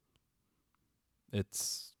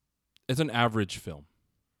 It's an average film,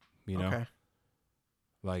 you know. Okay.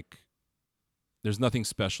 Like there's nothing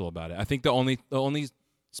special about it. I think the only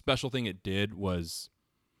special thing it did was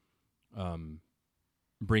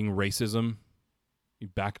bring racism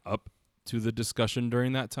back up to the discussion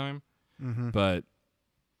during that time. Mm-hmm. But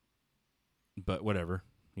whatever,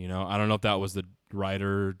 you know. I don't know if that was the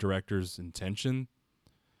writer director's intention.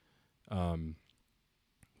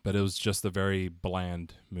 But it was just a very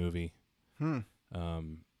bland movie.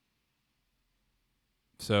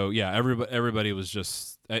 So yeah, everybody was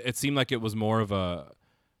just. It seemed like it was more of a,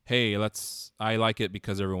 hey, I like it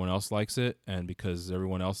because everyone else likes it and because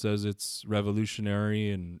everyone else says it's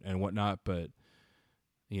revolutionary and whatnot. But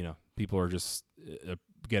you know, people are just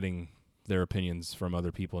getting their opinions from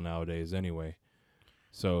other people nowadays anyway.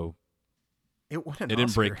 So it won an it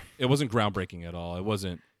didn't Oscar. break. It wasn't groundbreaking at all. It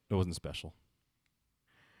wasn't special.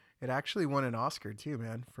 It actually won an Oscar too,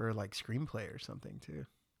 man, for like screenplay or something too.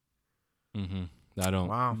 Mm-hmm. I don't.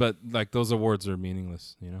 Wow. But like those awards are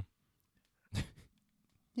meaningless, you know.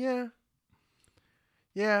 Yeah.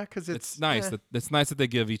 Yeah, because It's nice that they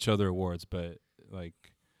give each other awards, but like,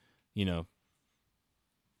 you know,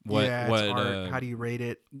 what yeah, what it's art. How do you rate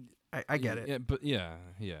it? I get it. Yeah, but yeah.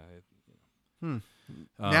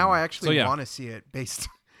 Now I actually so, want to see it based.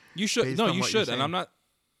 You should. based No, on you what you're should. And saying. I'm not.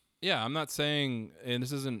 Yeah, I'm not saying. And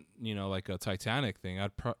this isn't, you know, like a Titanic thing.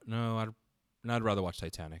 I'd rather watch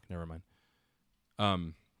Titanic. Never mind.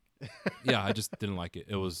 Yeah, I just didn't like it.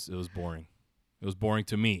 It was boring. It was boring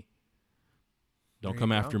to me. Don't There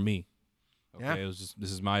come you after go. me. Okay, Yeah. it was just.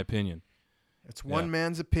 This is my opinion. It's one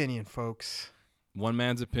man's opinion, folks. One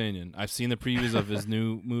man's opinion. I've seen the previews of his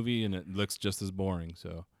new movie, and it looks just as boring.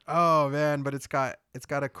 So. Oh man, but it's got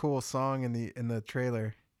a cool song in the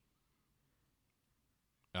trailer.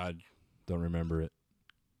 I don't remember it.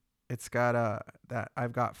 It's got that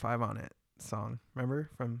I've Got 5 on it song. Remember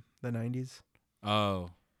from the 90s? Oh.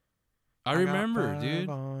 I got remember, 5 dude.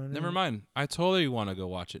 on Never it. mind. I totally want to go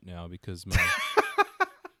watch it now because my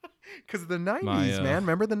Cuz the 90s, My, man.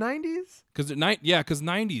 Remember the 90s? cuz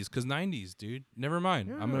 90s, dude. Never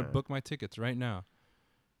mind. I'm going to Yeah. book my tickets right now.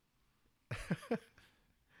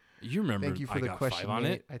 You remember Thank you for I the got question 5 on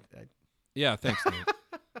Nate. it? I, Yeah, thanks, Nate.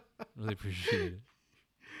 Really appreciate it.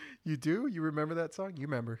 you do? You remember that song? You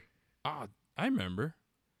remember? Ah, I remember.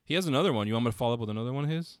 He has another one. You want me to follow up with another one of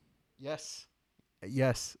his? Yes.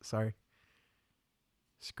 Yes, sorry.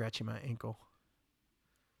 Scratching my ankle.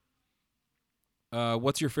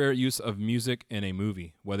 What's your favorite use of music in a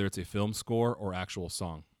movie, whether it's a film score or actual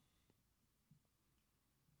song?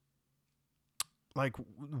 Like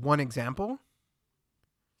one example?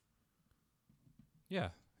 Yeah,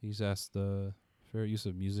 he's asked the favorite use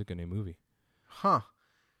of music in a movie. Huh.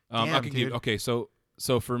 I Damn, can give. dude. Okay, so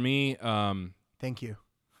for me, Thank you.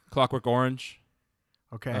 Clockwork Orange.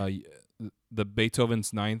 Okay. The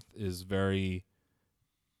Beethoven's Ninth is very,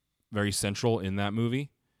 very central in that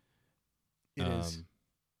movie. It is.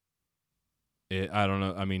 I don't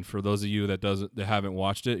know. I mean, for those of you that haven't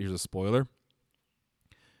watched it, here's a spoiler.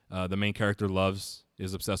 The main character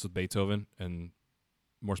is obsessed with Beethoven, and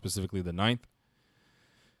more specifically the Ninth.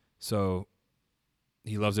 So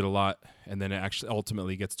he loves it a lot, and then it actually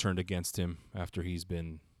ultimately gets turned against him after he's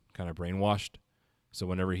been kind of brainwashed. So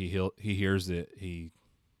whenever he hears it, he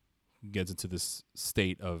gets into this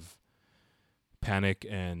state of panic,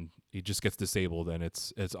 and he just gets disabled, and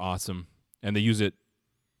it's awesome. And they use it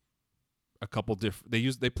a couple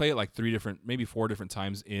they play it like 3 different, maybe 4 different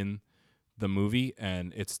times in the movie,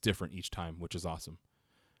 and it's different each time, which is awesome.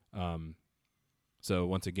 So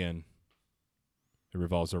once again, it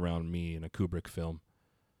revolves around me in a Kubrick film.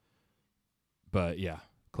 But yeah,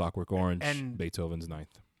 Clockwork Orange, And- Beethoven's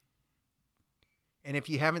Ninth. And if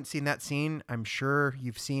you haven't seen that scene, I'm sure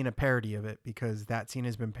you've seen a parody of it because that scene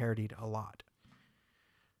has been parodied a lot.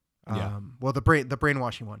 Yeah. Well, the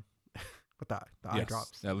brainwashing one with the eye Yes,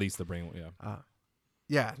 drops. at least the brain. Yeah.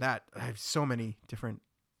 Yeah, that I have so many different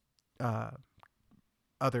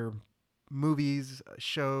other movies,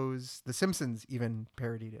 shows. The Simpsons even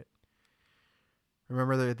parodied it.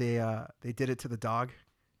 Remember they did it to the dog,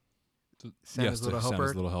 Santa's Yes, Little Santa's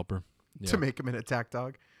Helper, Little Helper. Yeah. to make him an attack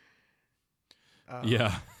dog.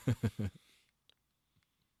 Yeah.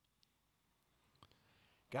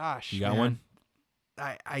 Gosh, You got man. one?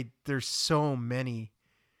 I there's so many.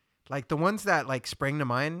 Like the ones that like sprang to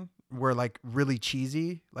mind were like really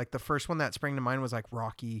cheesy. Like the first one that sprang to mind was like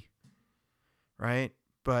Rocky, right?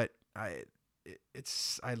 But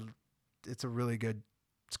it's a really good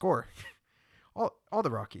score. all the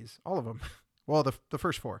Rockies, all of them. Well, the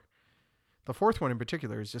first four. The fourth one in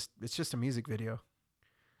particular is just a music video.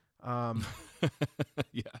 Yeah,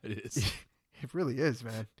 it is. It really is,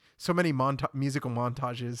 man. So many musical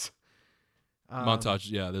montages. Montage.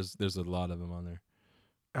 Yeah, there's a lot of them on there.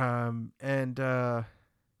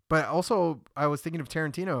 But also I was thinking of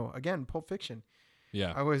Tarantino again, Pulp Fiction.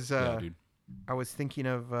 Yeah. I was yeah, dude. I was thinking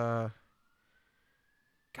of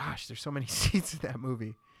gosh, there's so many scenes in that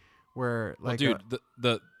movie where like Well, dude,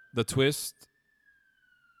 the twist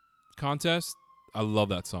contest. I love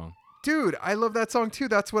that song. dude, I love that song too.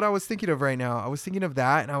 That's what I was thinking of right now. I was thinking of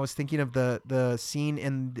that, and I was thinking of the scene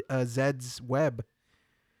in Zed's web.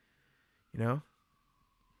 You know?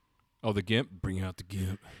 Oh, the Gimp. Bring out the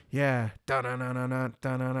Gimp. Yeah. Da-na-na-na-na,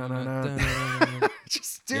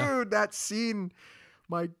 just dude, that scene.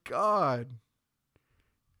 My God.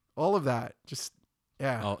 All of that. Just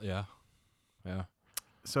yeah. Oh yeah. Yeah.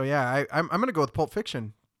 So yeah, I'm gonna go with Pulp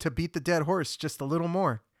Fiction to beat the dead horse just a little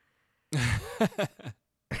more. I'm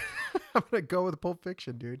gonna go with Pulp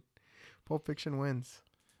Fiction, dude. Pulp Fiction wins.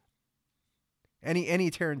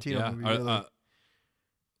 Any Tarantino movie, really.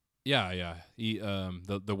 Yeah. He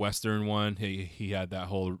the Western one. He had that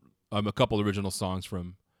whole a couple original songs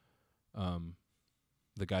from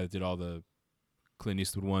the guy that did all the Clint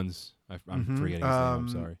Eastwood ones. I'm forgetting his name. I'm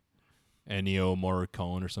sorry. Ennio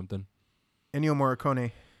Morricone or something. Ennio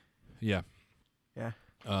Morricone. Yeah. Yeah.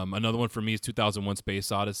 Another one for me is 2001: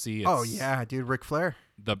 Space Odyssey. Oh yeah, dude, Ric Flair.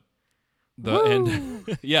 The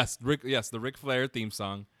end. Yes, the Ric Flair theme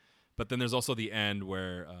song. But then there's also the end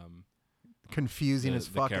where confusing as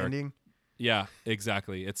fuck ending. Yeah,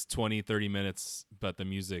 exactly. It's 20-30 minutes, but the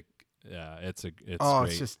music, yeah, it's great.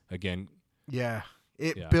 It's just again. Yeah,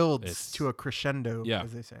 it builds to a crescendo, yeah.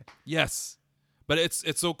 as they say. Yes, but it's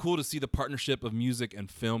so cool to see the partnership of music and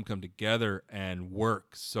film come together and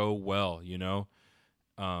work so well. You know,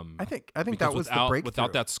 I think that was the breakthrough.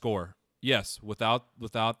 Without that score, yes, without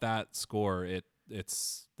that score,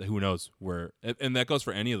 it's who knows where, and that goes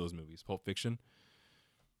for any of those movies. Pulp Fiction,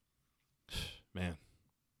 man.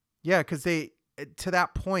 Yeah, because they to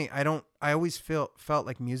that point, I always felt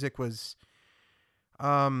like music was,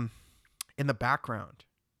 in the background.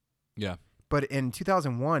 Yeah. But in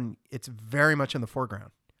 2001, it's very much in the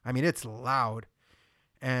foreground. I mean, it's loud,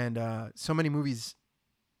 and so many movies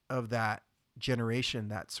of that generation,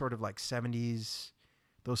 that sort of like 70s,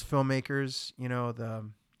 those filmmakers, you know,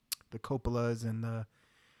 the Coppolas and the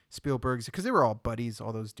Spielbergs, because they were all buddies,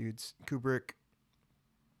 all those dudes. Kubrick.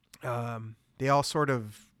 They all sort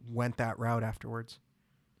of went that route afterwards.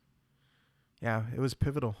 Yeah, it was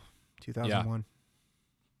pivotal. 2001.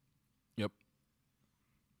 Yeah. Yep.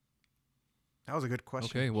 That was a good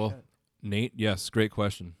question. Okay, well, shit. Nate, yes, great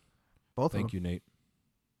question. Both Thank of them. you, Nate.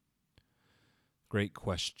 Great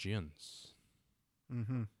questions.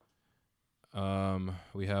 Mm-hmm.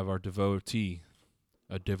 We have our devotee.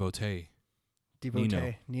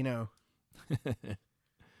 Nino.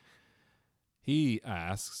 He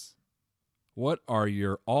asks, what are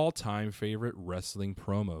your all-time favorite wrestling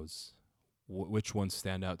promos? Which ones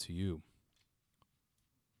stand out to you?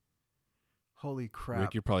 Holy crap.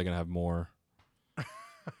 Rick, you're probably going to have more.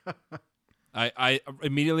 I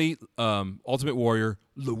immediately, Ultimate Warrior,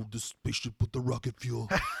 load the spaceship with the rocket fuel.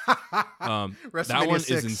 That one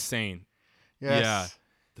 6. is insane. Yes. Yeah.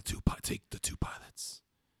 Take the two pilots.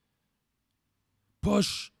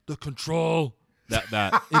 Push the control.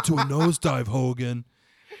 That into a nosedive, Hogan.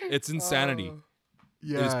 It's insanity.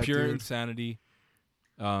 Yeah, it is pure dude. insanity.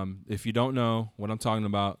 If you don't know what I'm talking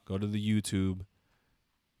about, go to the YouTube.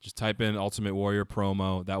 Just type in Ultimate Warrior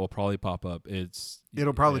promo. That will probably pop up.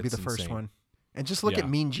 It'll probably be the insane. first one. And just look at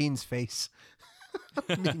Mean Gene's face.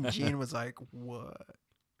 Mean Gene was like, what?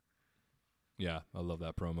 Yeah, I love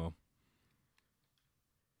that promo.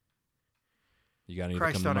 You got any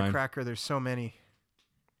Christ to come on to a mind? cracker, there's so many.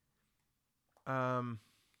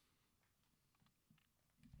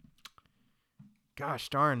 Gosh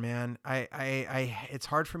darn, man. I it's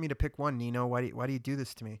hard for me to pick one, Nino. Why do you do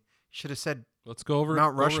this to me? You should have said Let's go over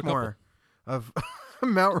Mount over a Rushmore of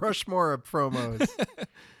Mount Rushmore of promos.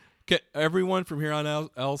 Okay, everyone from here on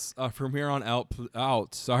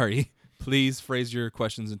out, sorry, please phrase your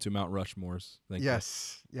questions into Mount Rushmores. Thank you.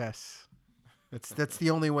 Yes. That's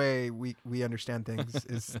the only way we understand things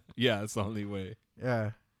is Yeah, that's the only way.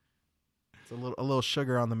 yeah. It's a little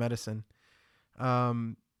sugar on the medicine.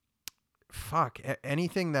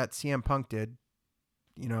 Anything that CM Punk did,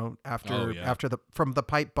 You know, after Oh, yeah. after the from the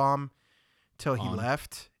pipe bomb till he On.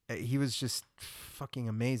 left, he was just fucking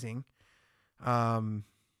amazing. God,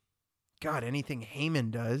 anything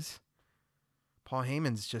Heyman does, Paul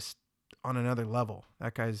Heyman's just on another level.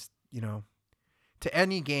 That guy's, you know, to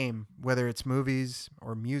any game, whether it's movies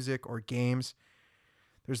or music or games,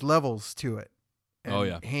 there's levels to it. And Oh,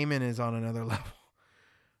 yeah. Heyman is on another level.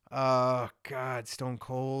 God, Stone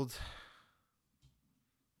Cold.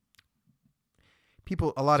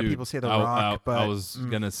 A lot of Dude, people say The I, Rock, but I was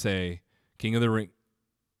going to say King of the Ring.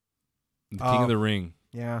 The Oh. King of the Ring.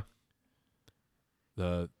 yeah,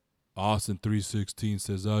 The Austin 316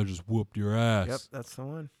 says, I just whooped your ass. yep, that's the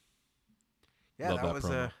one. Yeah, Love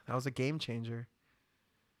that that was promo. a game changer.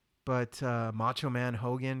 But Macho Man,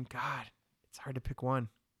 Hogan, God, it's hard to pick one.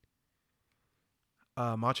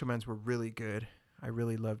 Macho Man's were really good. I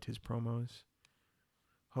really loved his promos.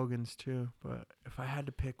 Hogan's too, but if I had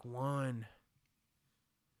to pick one,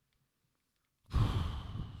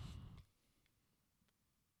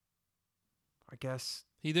 I guess.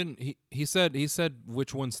 He didn't. He said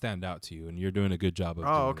which ones stand out to you, and you're doing a good job of.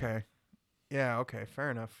 Oh, doing that. okay. Yeah, okay,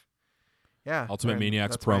 fair enough. Yeah. Ultimate then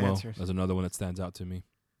Maniacs that's my promo. answers. That's another one that stands out to me.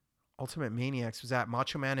 Ultimate Maniacs was that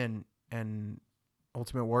Macho Man and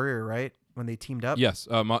Ultimate Warrior, right? When they teamed up. Yes,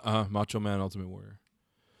 Macho Man, Ultimate Warrior.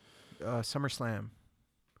 SummerSlam.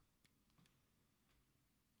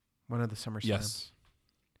 One of the SummerSlams. Yes.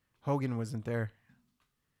 Hogan wasn't there.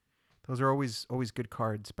 Those are always good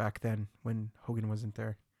cards back then when Hogan wasn't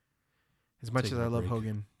there. As much Taking as I a love break.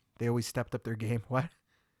 Hogan, they always stepped up their game. What?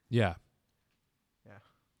 Yeah.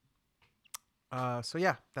 So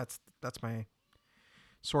yeah, that's my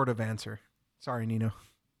sort of answer. Sorry, Nino.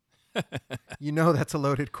 You know that's a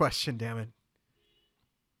loaded question, damn it.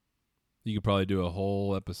 You could probably do a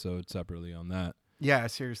whole episode separately on that. Yeah,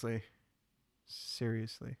 seriously.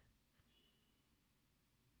 Seriously.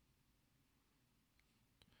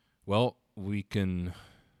 Well, you can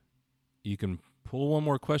pull one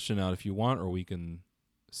more question out if you want, or we can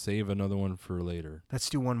save another one for later. Let's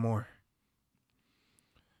do one more.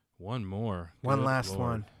 One more. One Good last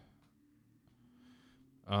Lord.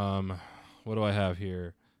 What do I have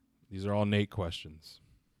here? These are all Nate questions.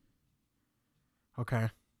 Okay.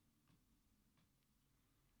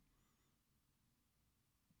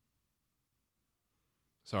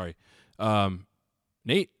 Sorry.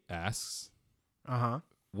 Nate asks, Uh-huh.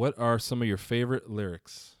 what are some of your favorite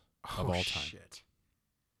lyrics of all time? Shit.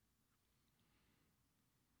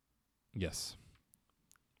 Yes.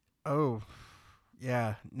 Oh.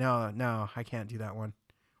 Yeah. No, I can't do that one.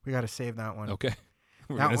 We got to save that one. Okay.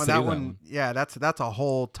 We're That gonna one, save that one, yeah, that's a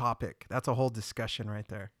whole topic. That's a whole discussion right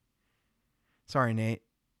there. Sorry, Nate.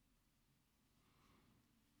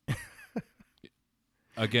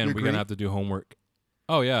 Again, You we're gonna agree? have to do homework.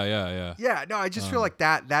 Oh yeah. Yeah, no, I just feel like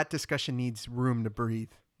that discussion needs room to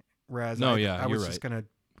breathe. Whereas No, I yeah, was you're just gonna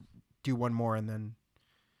do one more and then,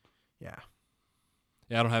 yeah.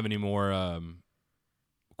 Yeah, I don't have any more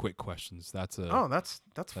quick questions. That's That's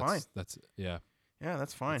fine. That's yeah. Yeah,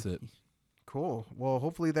 that's fine. That's it. Cool. Well,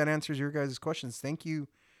 hopefully that answers your guys' questions. Thank you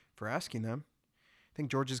for asking them. I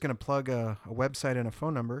think George is gonna plug a website and a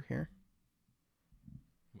phone number here.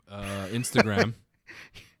 Instagram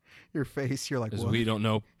Your face, you're like, is what? we don't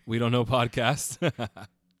know podcast.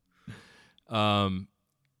 The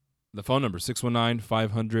phone number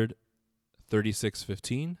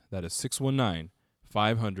 619-500-3615. That is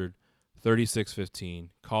 619-500-3615.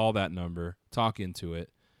 Call that number, talk into it,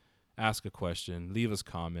 ask a question, leave us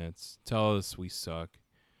comments, tell us we suck,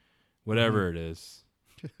 whatever it is.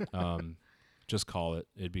 Just call it.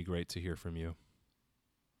 It'd be great to hear from you.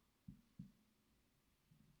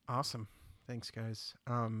 Awesome. Thanks, guys.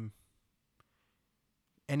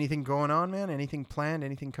 Anything going on, man? Anything planned?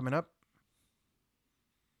 Anything coming up?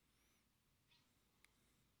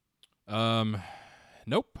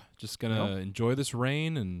 Nope. Just gonna Nope. enjoy this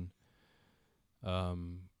rain and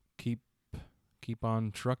keep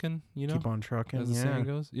on trucking, you know? Keep on trucking. as the Yeah. saying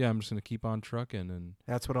goes. Yeah, I'm just gonna keep on trucking and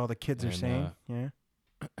That's what all the kids are And, saying. Yeah.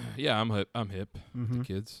 yeah, I'm hip Mm-hmm. to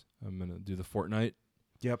kids. I'm gonna do the Fortnite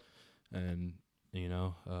Yep. and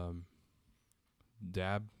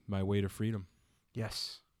dab my way to freedom.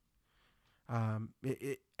 Yes.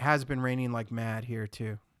 It has been raining like mad here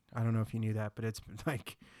too. I don't know if you knew that, but it's been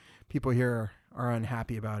like people here are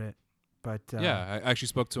unhappy about it. But Yeah, I actually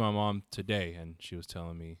spoke to my mom today and she was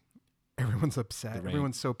telling me everyone's upset. The rain.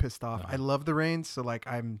 Everyone's so pissed off. Uh-huh. I love the rain, so like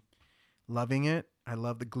I'm loving it. I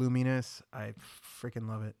love the gloominess. I freaking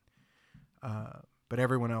love it. But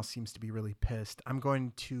everyone else seems to be really pissed. I'm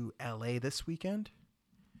going to LA this weekend.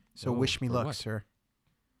 So Oh, wish me for luck, what? sir.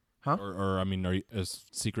 Huh? or I mean, are you a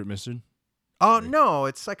secret mission? Oh Sorry. no,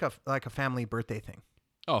 it's like a family birthday thing.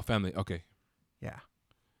 Oh, family. Okay. Yeah,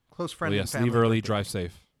 close Well, friend. yes, and leave family early, birthday drive thing.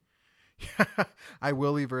 safe. I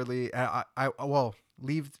will leave early. Well,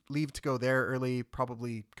 leave to go there early.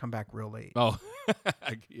 Probably come back real late. Oh,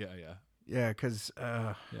 yeah. Yeah, because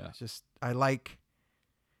Yeah. it's just I like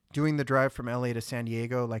doing the drive from LA to San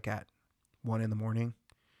Diego like at 1 a.m.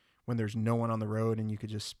 when there's no one on the road and you could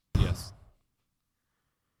just Yes.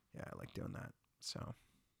 yeah, I like doing that. So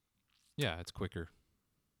Yeah, it's quicker.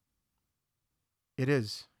 it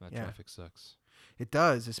is. That Yeah, traffic sucks. it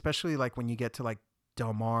does, especially like when you get to like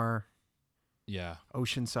Del Mar, Yeah.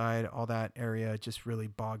 Oceanside, all that area. It just really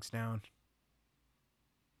bogs down.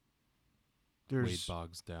 Wade There's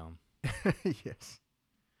bogs down. yes.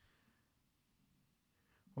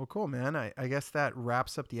 Well, cool, man. I guess that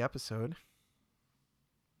wraps up the episode.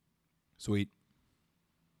 Sweet.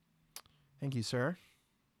 Thank you, sir.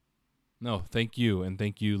 No, thank you. And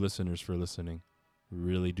thank you, listeners, for listening.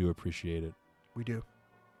 Really do appreciate it. We do.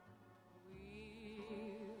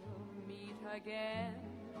 We'll meet again.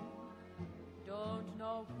 Don't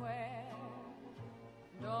know where,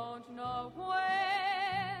 don't know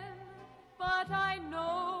when, but I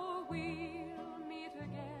know we'll meet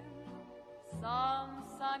again some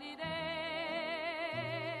sunny day.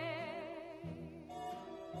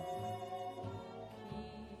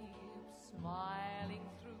 Keep smiling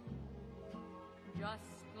through,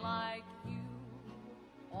 just like you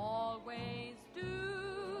always do,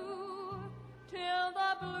 till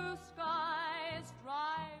the blue sky